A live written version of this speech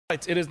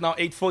Right, it is now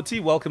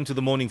 8:40. Welcome to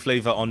the Morning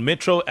Flavor on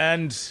Metro,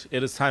 and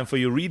it is time for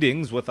your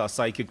readings with our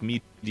psychic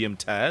medium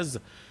Taz.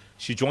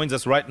 She joins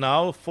us right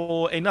now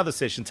for another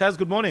session. Taz,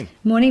 good morning.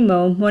 Morning,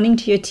 Mo. Morning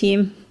to your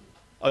team.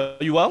 Are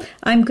you well?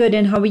 I'm good,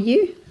 and how are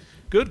you?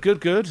 Good.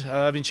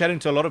 I've been chatting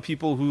to a lot of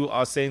people who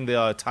are saying they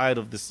are tired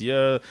of this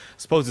year. I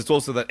suppose it's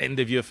also that end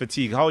of year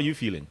fatigue. How are you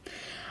feeling?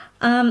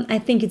 I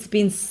think it's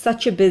been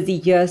such a busy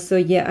year, so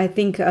yeah, I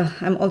think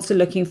I'm also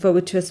looking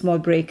forward to a small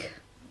break.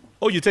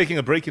 Oh, you're taking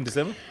a break in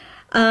December?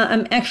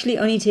 I'm actually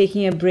only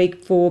taking a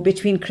break for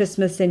between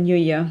Christmas and New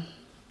Year.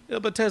 Yeah,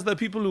 but Taz, there are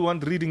people who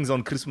want readings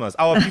on Christmas.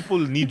 Our people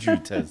need you,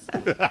 Taz.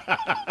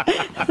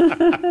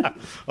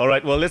 All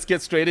right, well, let's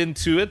get straight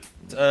into it.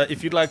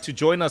 If you'd like to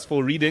join us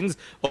for readings,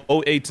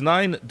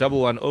 089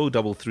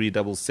 110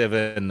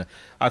 3377.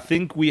 I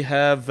think we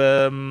have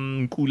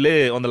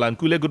Kule on the line.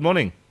 Kule, good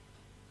morning.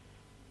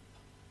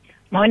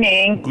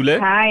 Morning. Kule,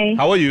 Hi.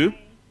 how are you?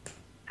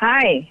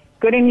 Hi.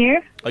 Good in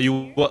you? Are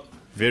you well?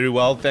 Very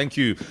well, thank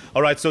you.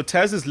 All right, so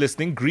Taz is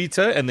listening. Greet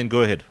her and then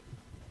go ahead.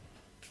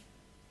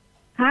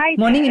 Hi.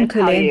 Morning,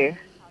 Tess. How are Nkule. you?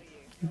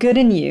 Good,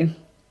 and you?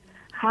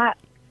 Hi.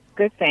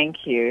 Good,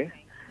 thank you.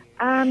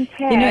 Tess,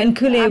 You know,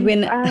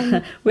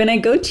 Nkule, when I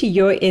go to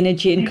your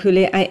energy,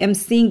 Nkule, I am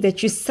seeing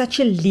that you're such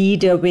a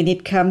leader when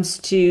it comes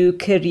to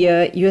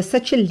career. You're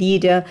such a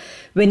leader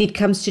when it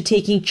comes to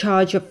taking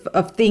charge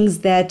of things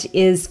that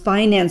is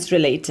finance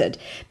related,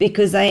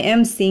 because I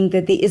am seeing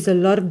that there is a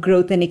lot of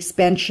growth and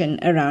expansion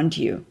around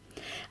you.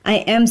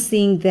 I am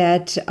seeing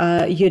that,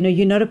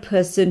 you're not a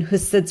person who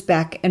sits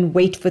back and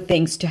wait for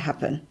things to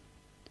happen.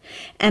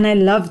 And I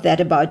love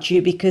that about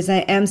you, because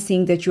I am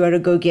seeing that you are a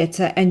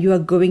go-getter and you are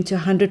going to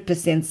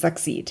 100%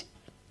 succeed.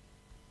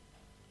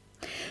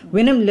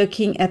 When I'm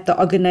looking at the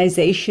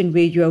organization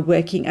where you are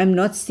working, I'm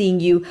not seeing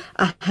you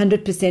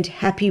 100%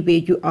 happy where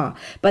you are.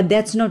 But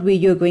that's not where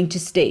you're going to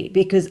stay,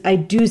 because I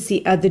do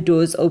see other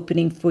doors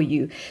opening for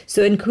you.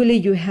 So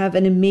Nkule, you have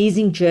an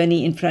amazing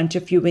journey in front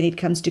of you when it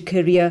comes to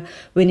career,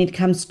 when it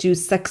comes to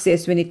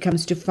success, when it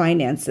comes to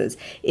finances.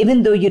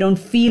 Even though you don't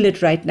feel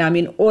it right now, I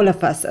mean, all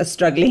of us are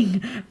struggling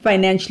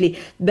financially,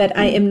 but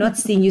I am not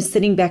seeing you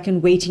sitting back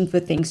and waiting for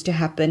things to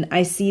happen.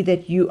 I see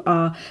that you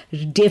are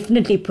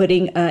definitely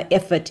putting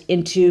effort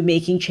into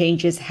making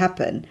changes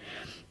happen.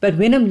 But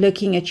when I'm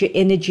looking at your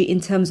energy in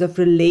terms of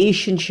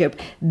relationship,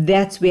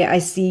 that's where I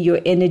see your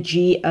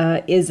energy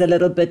is a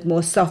little bit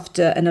more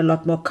softer and a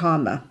lot more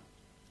calmer.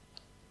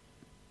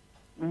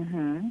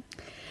 Mm-hmm.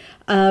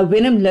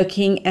 When I'm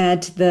looking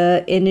at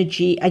the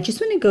energy, I just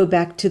want to go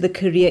back to the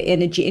career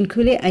energy. In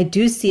Kule, I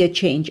do see a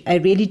change. I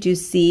really do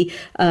see,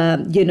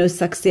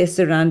 success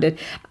around it.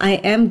 I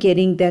am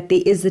getting that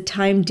there is a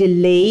time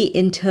delay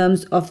in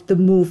terms of the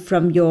move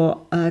from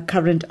your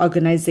current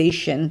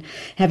organization.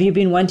 Have you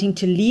been wanting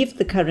to leave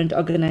the current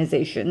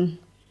organization?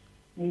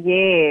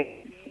 Yes.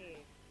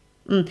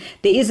 There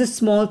is a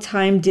small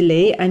time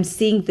delay. I'm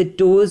seeing the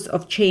doors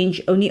of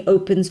change only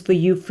opens for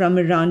you from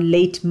around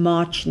late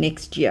March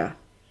next year.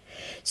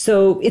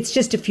 So it's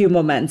just a few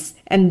more months,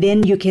 and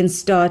then you can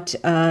start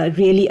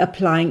really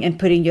applying and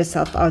putting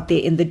yourself out there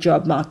in the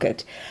job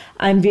market.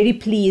 I'm very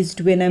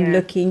pleased when I'm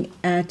looking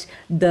at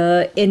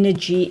the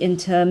energy in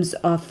terms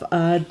of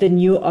the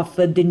new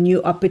offer, the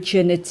new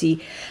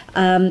opportunity.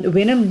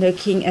 When I'm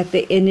looking at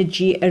the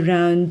energy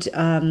around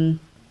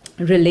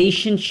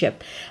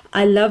relationship,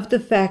 I love the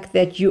fact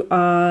that you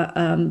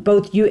are,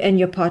 both you and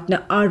your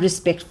partner are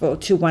respectful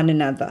to one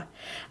another.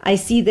 I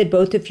see that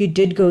both of you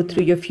did go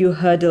through your few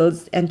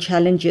hurdles and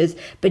challenges,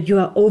 but you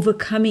are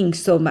overcoming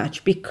so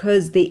much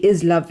because there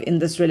is love in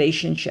this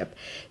relationship.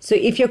 So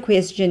if your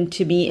question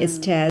to me is,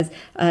 Taz,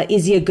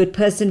 is he a good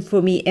person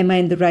for me? Am I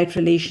in the right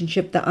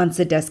relationship? The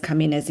answer does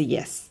come in as a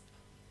yes.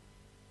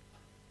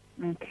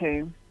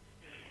 Okay.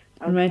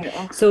 Right.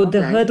 So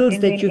the hurdles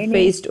that you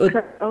faced...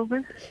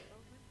 Over?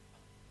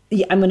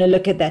 Yeah, I'm going to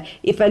look at that.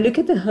 If I look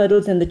at the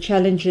hurdles and the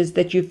challenges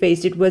that you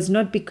faced, it was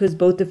not because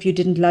both of you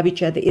didn't love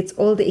each other. It's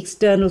all the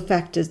external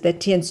factors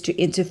that tends to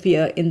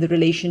interfere in the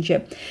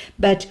relationship.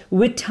 But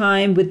with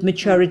time, with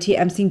maturity,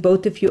 I'm seeing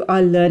both of you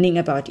are learning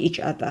about each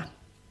other.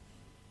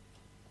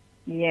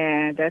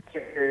 Yeah, that's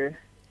true.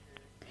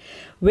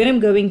 When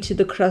I'm going to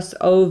the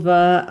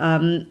crossover,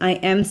 I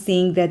am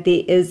seeing that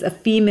there is a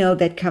female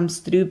that comes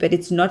through, but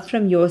it's not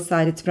from your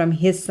side, it's from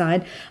his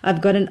side.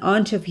 I've got an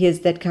aunt of his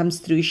that comes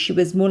through. She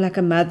was more like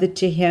a mother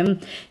to him.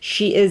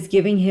 She is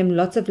giving him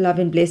lots of love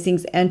and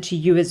blessings, and to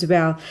you as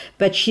well.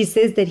 But she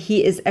says that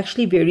he is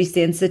actually very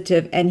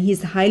sensitive and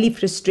he's highly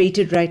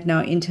frustrated right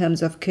now in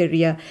terms of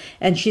career.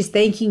 And she's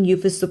thanking you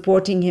for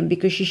supporting him,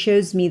 because she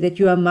shows me that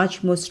you are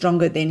much more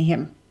stronger than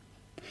him.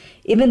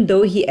 Even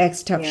though he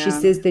acts tough, she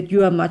says that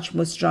you are much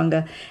more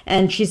stronger.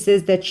 And she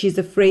says that she's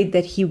afraid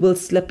that he will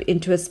slip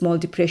into a small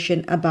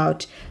depression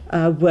about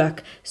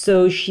work.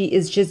 So she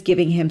is just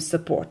giving him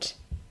support.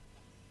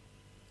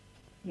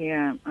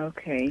 Yeah,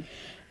 okay.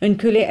 And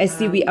Kule, I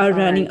see we are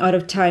running out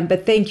of time,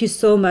 but thank you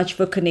so much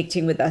for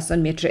connecting with us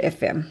on Metro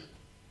FM.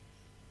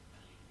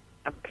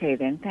 Okay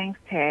then. Thanks,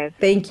 Taz.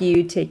 Thank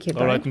you. Take care.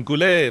 All right, Bye.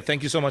 Nkule,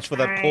 thank you so much for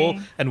that call,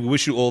 Bye. and we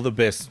wish you all the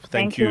best. Thank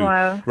Thank you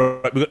all.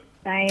 Right,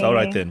 Bye. all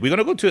right, then. We're going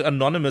to go to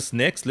Anonymous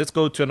next. Let's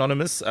go to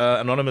Anonymous.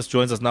 Anonymous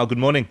joins us now. Good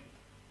morning.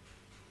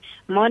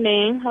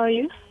 Morning, how are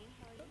you?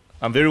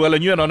 I'm very well,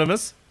 and you,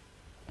 Anonymous?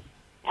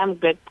 I'm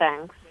good,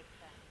 thanks.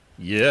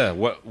 Yeah,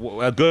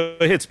 go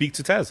ahead, speak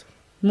to Taz.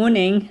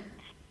 Morning.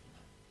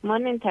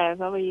 Morning, Taz,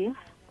 how are you?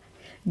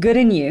 Good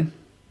in you.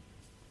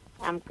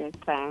 I'm good,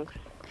 thanks.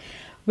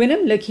 When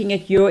I'm looking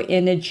at your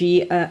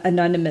energy,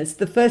 Anonymous,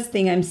 the first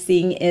thing I'm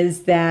seeing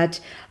is that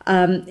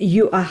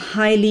you are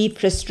highly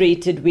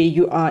frustrated where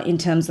you are in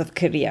terms of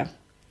career.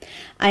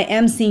 I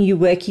am seeing you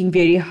working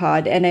very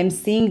hard, and I'm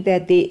seeing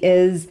that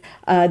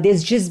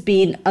there's just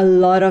been a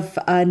lot of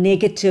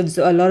negatives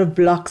or a lot of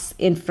blocks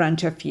in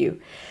front of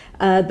you.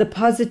 The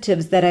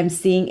positives that I'm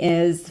seeing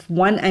is,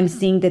 one, I'm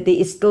seeing that there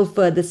is still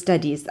further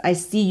studies. I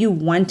see you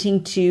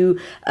wanting to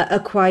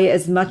acquire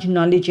as much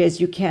knowledge as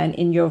you can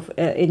in your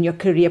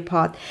career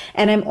path.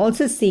 And I'm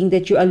also seeing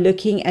that you are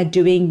looking at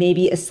doing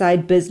maybe a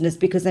side business,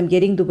 because I'm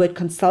getting the word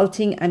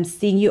consulting. I'm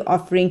seeing you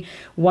offering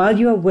while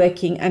you are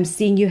working. I'm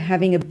seeing you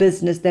having a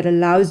business that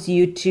allows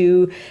you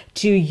to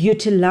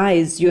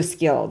utilize your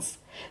skills.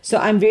 So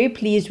I'm very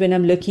pleased when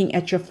I'm looking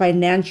at your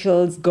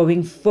financials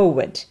going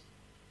forward.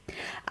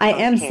 I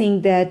am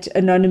seeing that,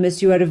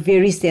 Anonymous, you are a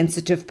very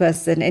sensitive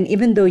person. And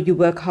even though you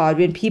work hard,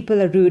 when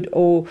people are rude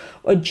or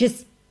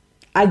just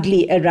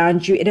ugly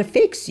around you, it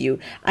affects you.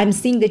 I'm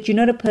seeing that you're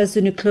not a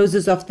person who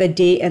closes off the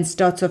day and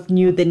starts off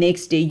new the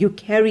next day. You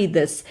carry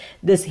this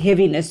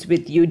heaviness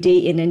with you day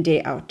in and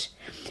day out.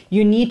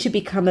 You need to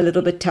become a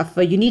little bit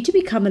tougher. You need to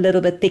become a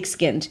little bit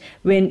thick-skinned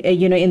when,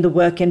 in the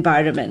work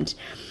environment.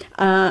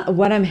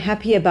 What I'm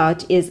happy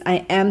about is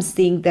I am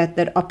seeing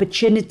that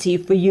opportunity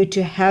for you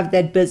to have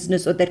that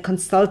business or that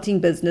consulting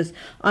business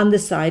on the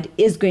side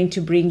is going to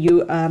bring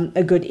you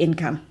a good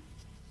income.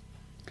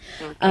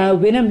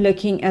 When I'm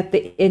looking at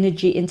the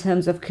energy in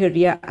terms of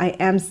career, I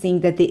am seeing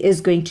that there is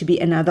going to be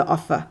another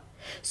offer.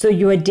 So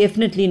you are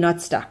definitely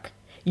not stuck.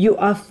 You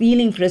are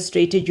feeling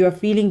frustrated. You are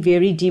feeling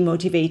very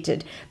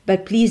demotivated.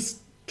 But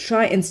please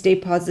try and stay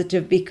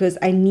positive, because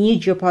I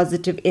need your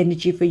positive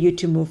energy for you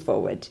to move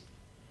forward.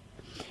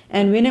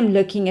 And when I'm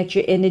looking at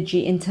your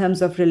energy in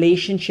terms of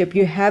relationship,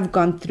 you have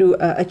gone through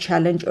a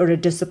challenge or a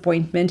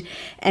disappointment,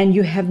 and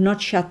you have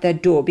not shut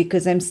that door,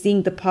 because I'm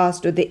seeing the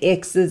past or the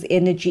ex's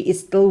energy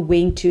is still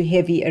weighing too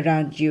heavy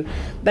around you.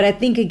 But I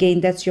think,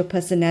 again, that's your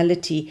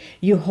personality.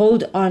 You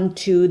hold on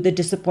to the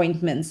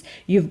disappointments.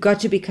 You've got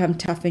to become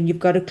tough, and you've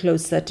got to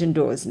close certain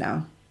doors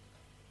now.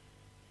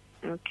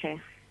 Okay.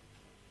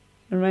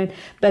 All right.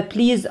 But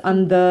please,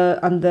 on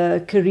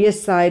the career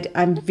side,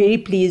 I'm very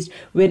pleased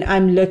when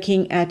I'm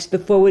looking at the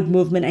forward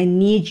movement. I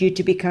need you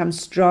to become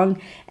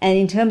strong. And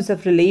in terms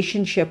of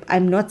relationship,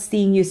 I'm not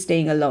seeing you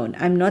staying alone.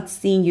 I'm not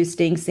seeing you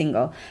staying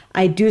single.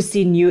 I do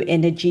see new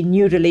energy,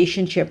 new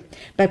relationship.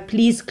 But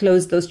please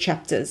close those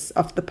chapters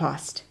of the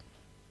past.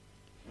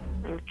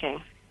 Okay.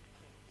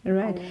 All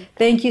right.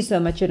 Thank you so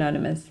much,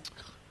 Anonymous.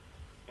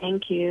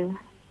 Thank you.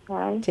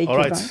 Bye. Take All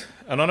care. right. Bye.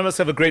 Anonymous,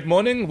 have a great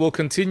morning. We'll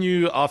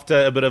continue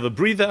after a bit of a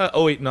breather.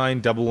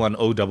 089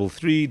 110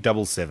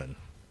 3377.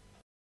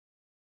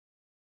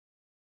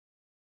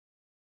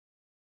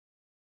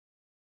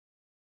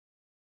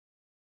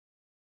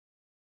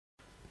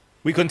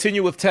 We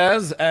continue with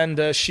Taz,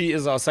 and she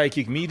is our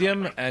psychic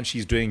medium, and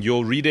she's doing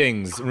your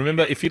readings.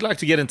 Remember, if you'd like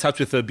to get in touch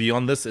with her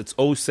beyond this, it's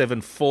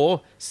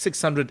 074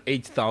 600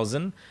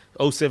 8000,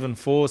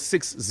 074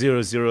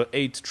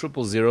 6008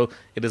 000.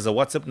 It is a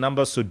WhatsApp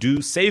number, so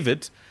do save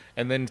it,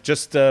 and then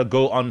just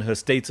go on her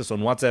status on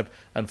WhatsApp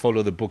and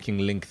follow the booking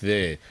link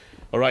there.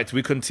 All right,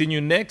 we continue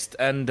next,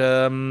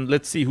 and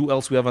let's see who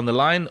else we have on the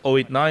line.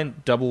 089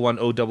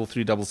 110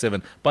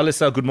 3377.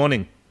 Palisa, good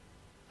morning.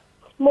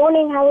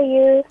 Morning, how are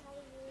you?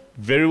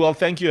 Very well,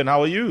 thank you. And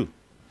how are you?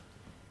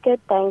 Good,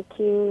 thank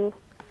you.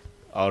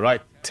 All right.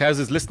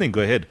 Taz is listening.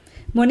 Go ahead.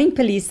 Morning,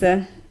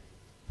 Palisa.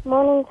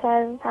 Morning,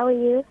 Taz. How are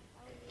you?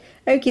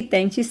 Okay,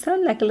 thanks. You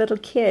sound like a little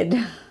kid.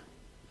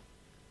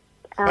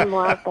 I'm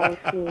well, thank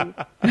you.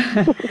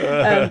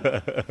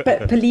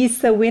 But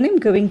Palisa, when I'm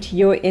going to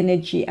your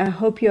energy, I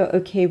hope you're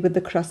okay with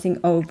the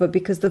crossing over,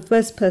 because the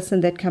first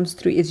person that comes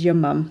through is your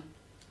mom.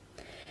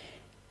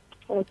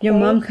 Okay. Your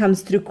mom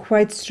comes through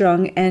quite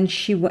strong, and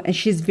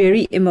she's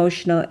very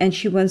emotional, and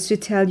she wants to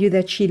tell you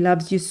that she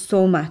loves you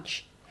so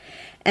much.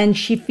 And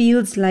she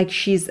feels like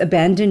she's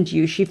abandoned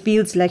you. She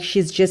feels like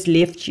she's just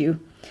left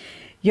you.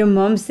 Your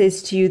mom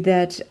says to you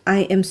that,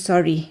 I am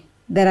sorry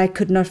that I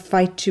could not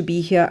fight to be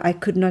here. I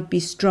could not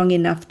be strong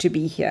enough to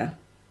be here.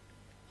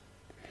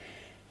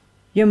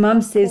 Your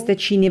mom says that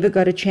she never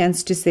got a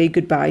chance to say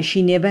goodbye.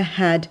 She never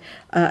had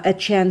a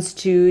chance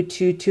to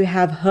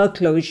have her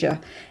closure.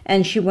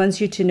 And she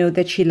wants you to know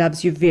that she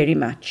loves you very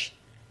much.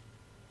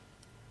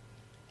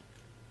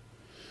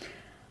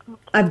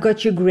 I've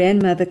got your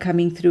grandmother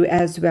coming through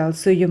as well.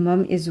 So your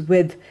mom is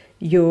with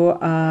your...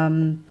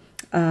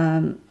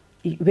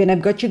 when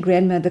I've got your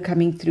grandmother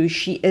coming through,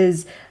 she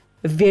is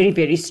very,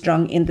 very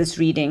strong in this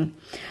reading.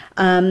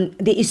 There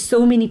is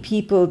so many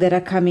people that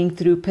are coming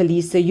through,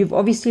 Palisa. You've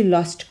obviously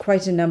lost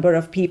quite a number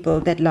of people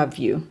that love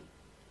you.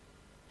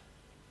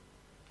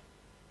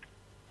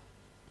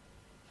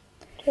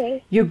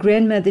 Okay. Your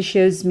grandmother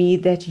shows me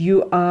that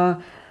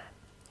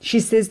she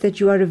says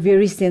that you are a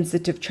very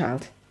sensitive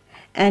child.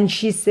 And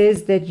she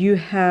says that you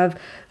have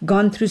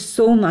gone through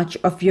so much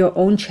of your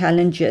own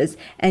challenges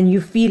and you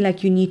feel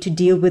like you need to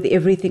deal with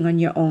everything on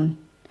your own.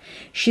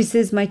 She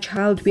says, my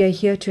child, we are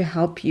here to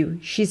help you.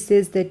 She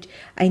says that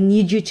I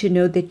need you to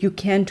know that you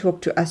can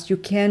talk to us. You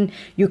can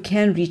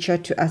reach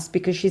out to us,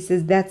 because she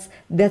says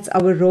that's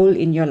our role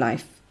in your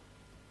life.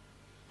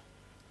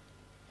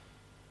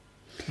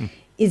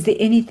 Is there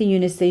anything you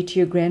want to say to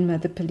your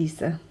grandmother,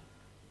 Palisa?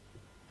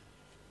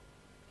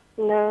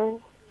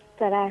 No,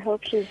 but I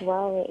hope she's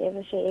well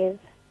wherever she is.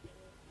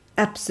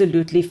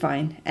 Absolutely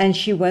fine. And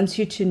she wants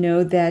you to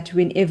know that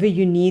whenever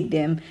you need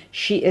them,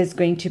 she is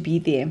going to be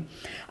there.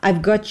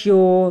 I've got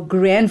your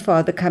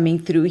grandfather coming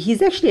through.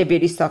 He's actually a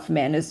very soft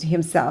man as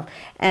himself.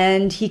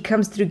 And he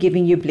comes through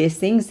giving you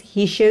blessings.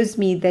 He shows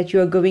me that you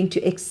are going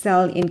to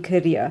excel in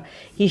career.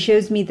 He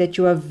shows me that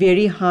you are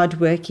very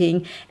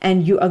hardworking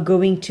and you are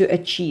going to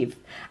achieve.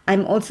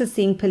 I'm also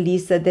seeing,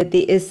 Palisa, that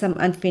there is some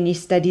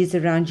unfinished studies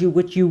around you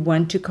which you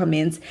want to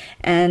commence,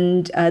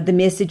 and the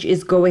message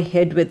is go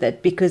ahead with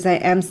it, because I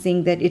am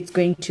seeing that it's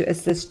going to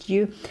assist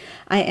you.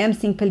 I am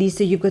seeing,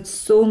 Palisa, you've got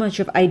so much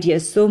of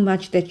ideas, so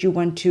much that you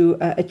want to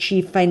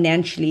achieve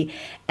financially,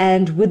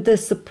 and with the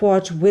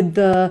support, with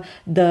the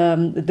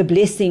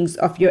blessings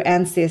of your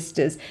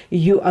ancestors,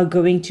 you are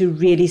going to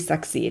really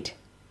succeed.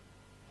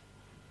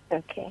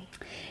 Okay.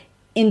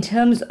 In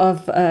terms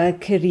of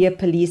career,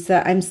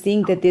 Palisa, I'm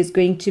seeing that there's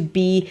going to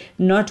be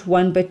not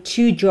one but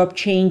two job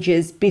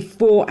changes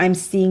before I'm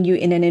seeing you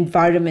in an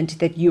environment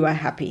that you are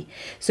happy.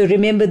 So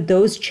remember,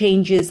 those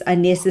changes are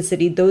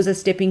necessary. Those are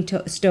stepping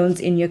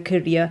stones in your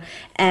career,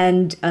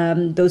 and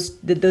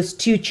those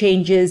two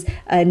changes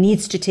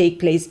needs to take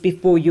place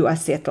before you are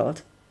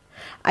settled.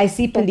 I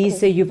see,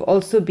 Palisa, you've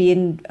also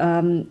been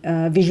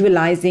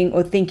visualizing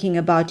or thinking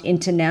about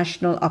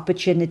international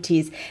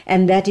opportunities,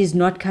 and that is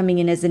not coming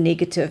in as a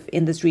negative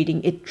in this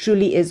reading. It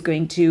truly is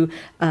going to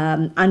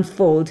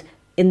unfold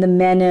in the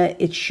manner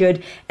it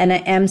should. And I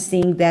am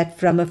seeing that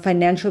from a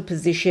financial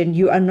position,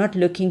 you are not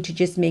looking to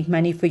just make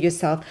money for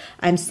yourself.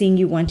 I'm seeing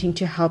you wanting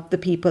to help the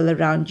people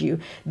around you.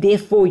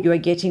 Therefore, you are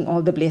getting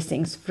all the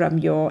blessings from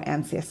your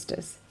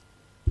ancestors.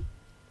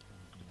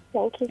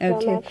 Thank you so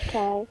much,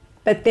 Kai.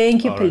 But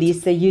thank you, All right.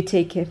 Palisa. You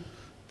take care.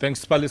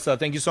 Thanks, Palisa.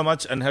 Thank you so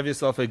much, and have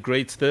yourself a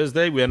great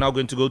Thursday. We are now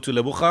going to go to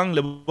Lebogang.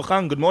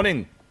 Lebogang, good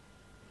morning.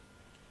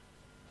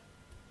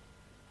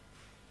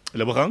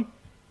 Lebogang?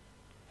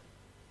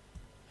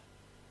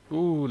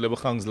 Ooh,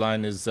 Lebogang's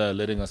line is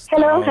letting us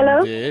Hello, down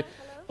hello. there.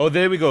 Oh,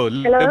 there we go.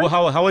 Hello. Lebo,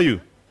 how are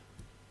you?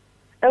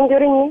 I'm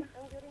good, and you?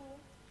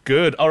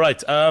 Good. All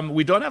right.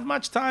 We don't have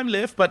much time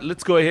left, but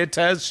let's go ahead,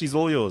 Taz. She's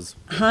all yours.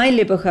 Hi,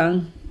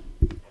 Lebogang.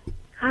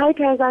 Hi,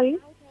 Kai, how are you?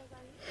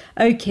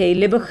 Okay,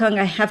 Lebogang,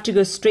 I have to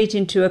go straight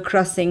into a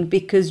crossing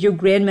because your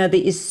grandmother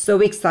is so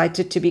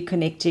excited to be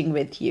connecting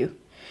with you.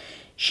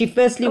 She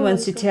firstly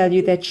wants to tell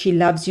you that she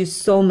loves you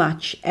so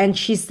much, and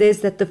she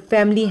says that the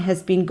family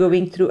has been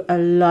going through a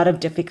lot of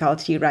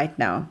difficulty right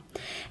now.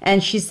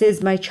 And she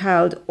says, my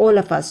child, all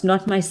of us,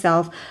 not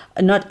myself,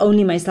 not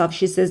only myself,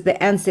 she says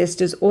the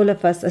ancestors, all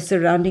of us are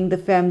surrounding the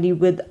family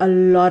with a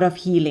lot of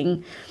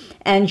healing.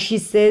 And she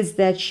says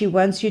that she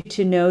wants you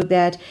to know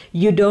that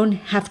you don't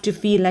have to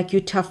feel like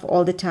you're tough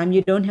all the time.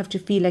 You don't have to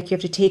feel like you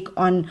have to take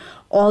on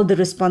all the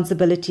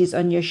responsibilities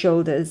on your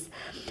shoulders.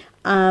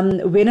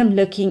 When I'm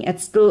looking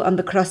at still on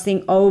the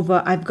crossing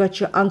over, I've got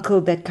your uncle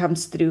that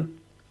comes through.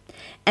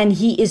 And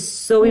he is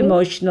so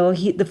emotional.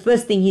 The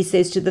first thing he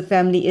says to the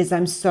family is,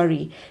 I'm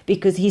sorry,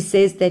 because he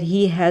says that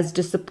he has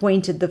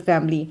disappointed the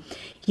family.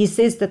 He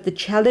says that the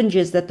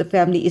challenges that the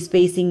family is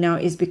facing now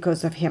is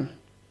because of him.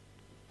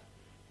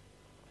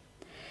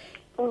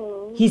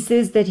 He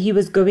says that he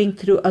was going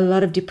through a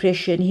lot of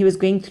depression. He was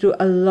going through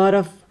a lot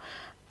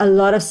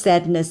of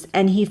sadness,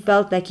 and he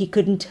felt like he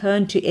couldn't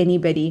turn to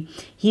anybody.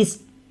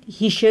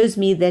 He shows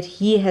me that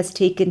he has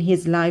taken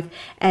his life,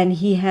 and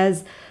he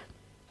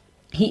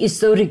is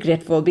so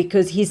regretful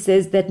because he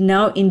says that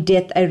now in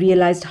death I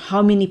realized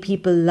how many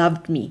people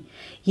loved me.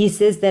 He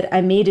says that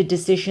I made a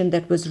decision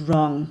that was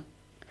wrong.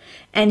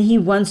 And he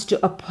wants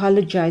to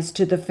apologize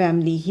to the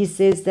family. He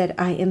says that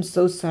I am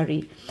so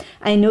sorry.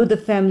 I know the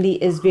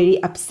family is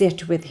very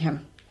upset with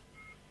him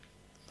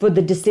for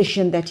the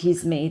decision that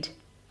he's made.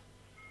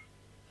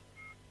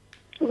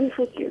 We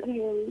forgive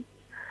him.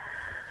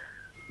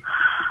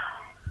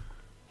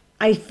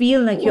 I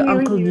feel like your We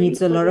uncle really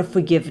needs a lot of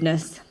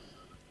forgiveness.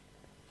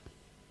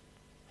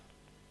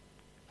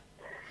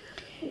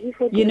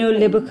 You know,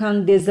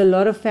 Lebogang, there's a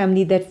lot of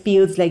family that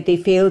feels like they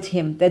failed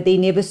him, that they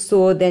never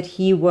saw that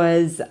he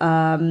was,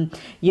 that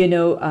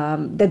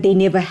they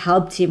never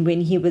helped him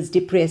when he was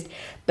depressed.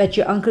 But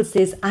your uncle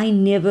says, I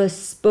never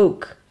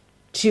spoke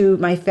to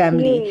my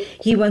family. Yes.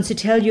 He wants to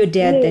tell your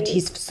dad that Yes.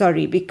 he's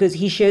sorry because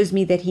he shows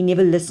me that he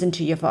never listened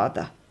to your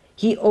father.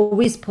 He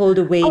always pulled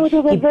away. Oh, they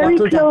were He very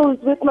bottled up. close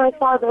with my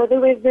father. They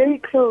were very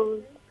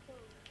close.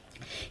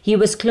 He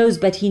was close,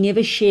 but he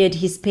never shared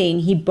his pain.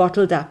 He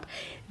bottled up.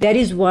 That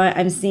is why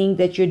I'm saying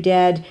that your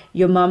dad,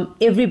 your mom,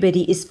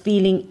 everybody is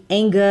feeling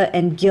anger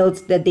and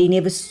guilt that they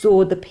never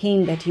saw the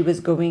pain that he was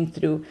going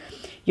through.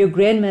 Your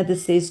grandmother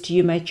says to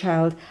you, my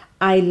child,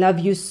 I love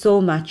you so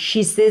much.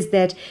 She says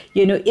that,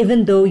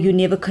 even though you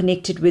never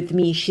connected with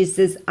me, she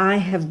says, I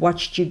have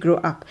watched you grow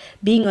up.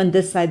 Being on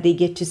this side, they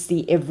get to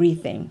see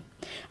everything.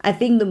 I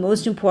think the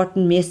most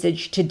important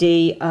message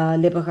today,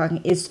 Lebogang,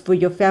 is for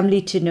your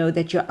family to know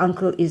that your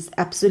uncle is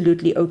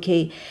absolutely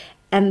okay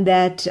and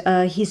that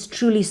he's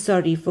truly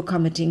sorry for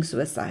committing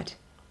suicide.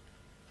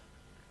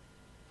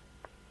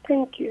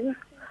 Thank you.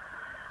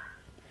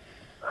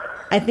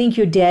 I think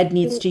your dad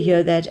needs to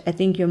hear that. I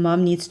think your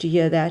mom needs to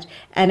hear that.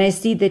 And I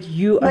see that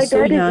you are My so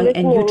dad is young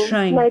and you're listening.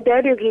 trying. My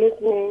dad is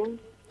listening.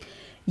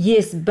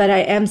 Yes, but I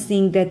am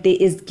seeing that there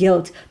is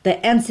guilt.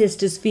 The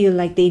ancestors feel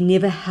like they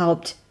never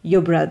helped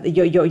your brother,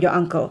 your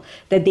uncle,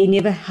 that they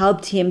never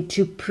helped him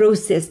to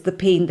process the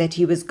pain that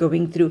he was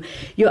going through.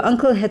 Your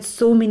uncle had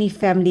so many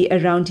family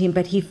around him,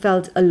 but he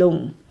felt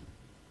alone.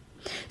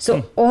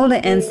 So all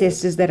the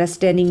ancestors that are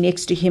standing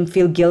next to him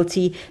feel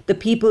guilty. The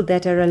people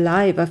that are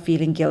alive are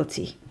feeling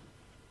guilty.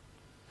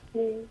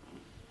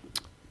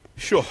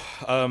 Sure.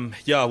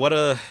 Yeah, what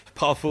a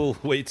powerful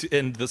way to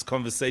end this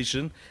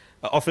conversation.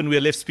 Often we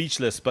are left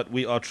speechless, but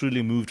we are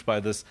truly moved by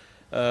this.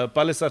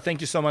 Palesa, thank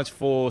you so much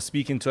for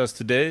speaking to us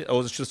today.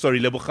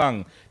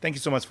 Lebogang, thank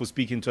you so much for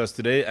speaking to us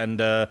today.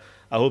 And I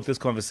hope this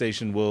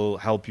conversation will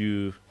help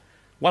you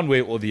one way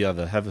or the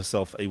other. Have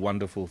yourself a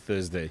wonderful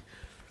Thursday.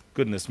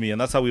 Goodness me. And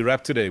that's how we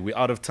wrap today. We're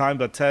out of time.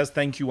 But Taz,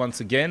 thank you once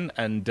again.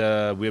 And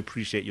we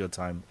appreciate your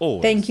time.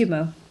 Always. Thank you,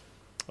 Mo.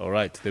 All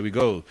right, there we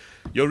go.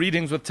 Your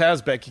readings with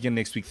Taz back again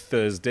next week,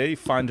 Thursday.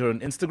 Find her on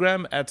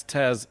Instagram at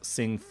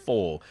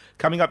TazSing4.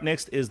 Coming up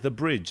next is The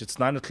Bridge. It's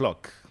 9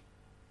 o'clock.